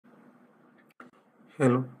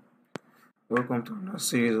Hello, welcome to another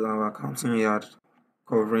series of our accounting yard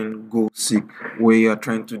covering goal seek, where you are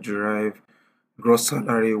trying to derive gross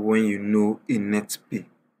salary when you know a net pay.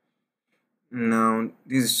 Now,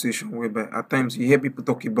 this is a situation whereby at times you hear people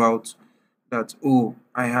talk about that, oh,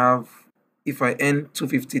 if I earn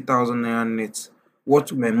 250,000 naira net, what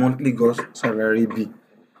will my monthly gross salary be?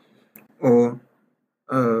 Or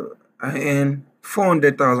uh, I earn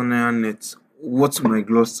 400,000 naira net, what will my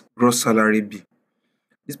gross salary be?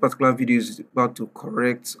 This particular video is about to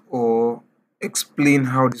correct or explain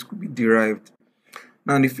how this could be derived.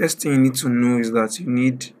 Now, the first thing you need to know is that you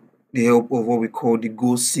need the help of what we call the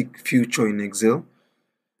goal seek future in Excel,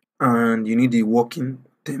 and you need the working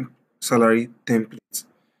salary template.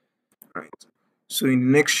 Right. So in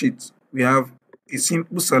the next sheet, we have a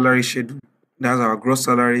simple salary schedule. That's our gross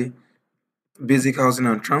salary, basic housing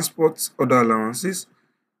and transport, other allowances,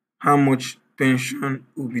 how much pension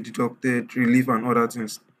will be deducted, relief, and other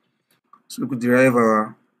things. So we could derive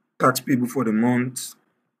our tax payable for the month,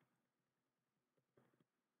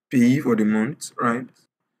 pay for the month, right?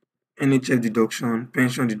 NHF deduction,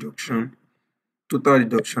 pension deduction, total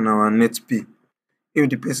deduction, our net pay. If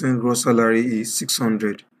the person's gross salary is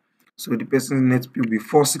 600, so the person's net pay will be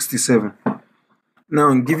 467.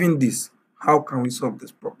 Now, given this, how can we solve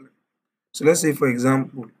this problem? So let's say, for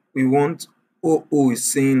example, we want OO is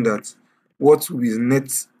saying that what will his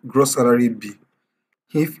net gross salary be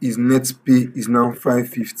if his net pay is now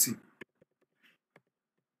 550,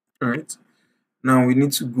 right? Now we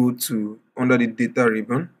need to go to under the data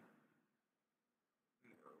ribbon,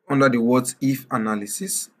 under the what if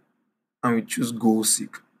analysis, and we choose goal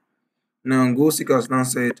seek. Now goal seek has now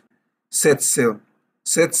said set cell.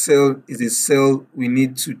 Set cell is a cell we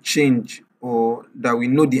need to change or that we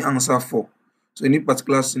know the answer for. So in this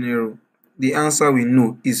particular scenario, the answer we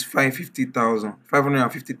know is 550,000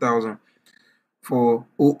 for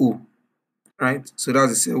OO, right? So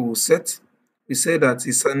that's the cell we'll set. We say that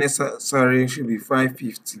his net salary should be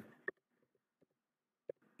 550.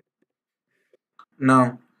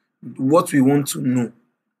 Now, what we want to know,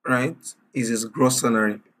 right, is his gross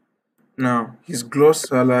salary. Now, his gross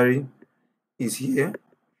salary is here.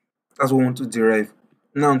 That's what we want to derive.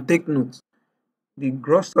 Now, take note, the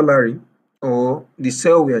gross salary or the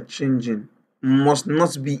cell we are changing must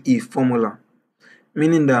not be a formula,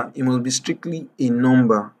 meaning that it must be strictly a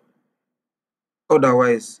number.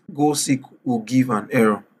 Otherwise, goal seek will give an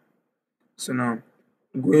error. So now,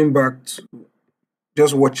 going back to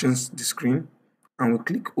just watching the screen, and we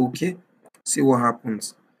click OK, see what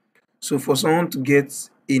happens. So for someone to get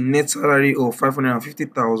a net salary of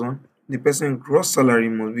 550,000, the person's gross salary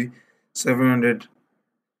must be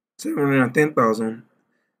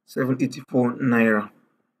 710,784 naira.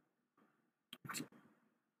 Okay.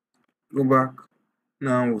 Go back.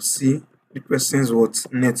 Now we'll see the person's what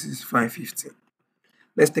net is 550.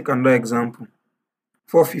 Let's take another example.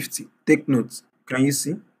 450. Take note. Can you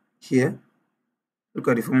see here? Look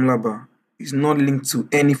at the formula bar. It's not linked to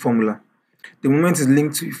any formula. The moment it's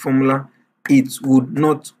linked to a formula, it would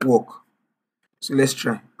not work. So let's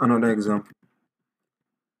try another example.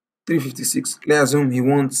 356. Let's assume he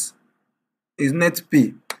wants his net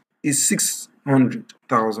pay is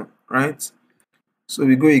 600,000, right? So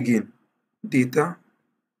we go again. Data,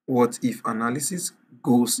 what if analysis,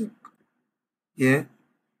 goal seek. Here,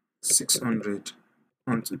 600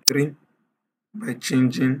 onto 3 by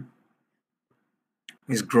changing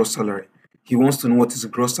his gross salary. He wants to know what his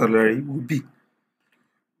gross salary will be.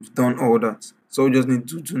 We've done all that. So we just need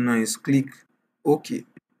to do now is click OK.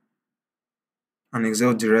 And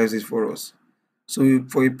Excel derives it for us. So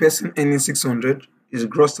for a person earning 600, his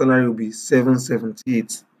gross salary will be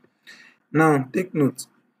 778. Now take note,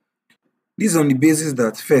 this is on the basis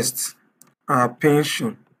that first, our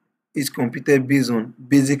pension is computed based on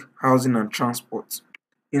basic housing and transport.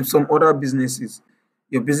 In some other businesses,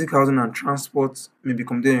 your basic housing and transport may be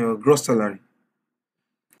computed on your gross salary.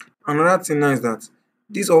 Another thing now is that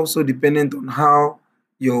this also dependent on how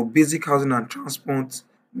your basic housing and transport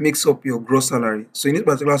makes up your gross salary. So in this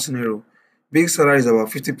particular scenario, basic salary is about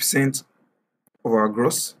 50% of our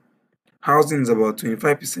gross, housing is about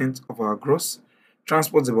 25% of our gross,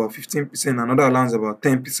 transport is about 15%, and other allowance is about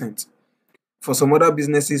 10%. For some other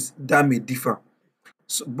businesses, that may differ.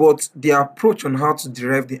 So, but the approach on how to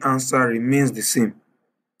derive the answer remains the same.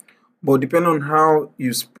 But depending on how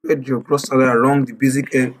you spread your gross salary along the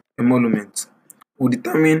basic emolument will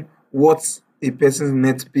determine what a person's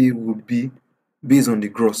net pay would be based on the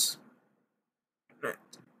gross. Right.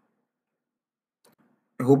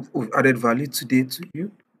 I hope we've added value today to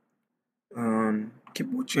you.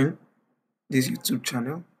 Keep watching this YouTube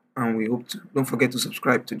channel, and we hope to don't forget to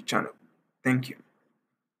subscribe to the channel. Thank you.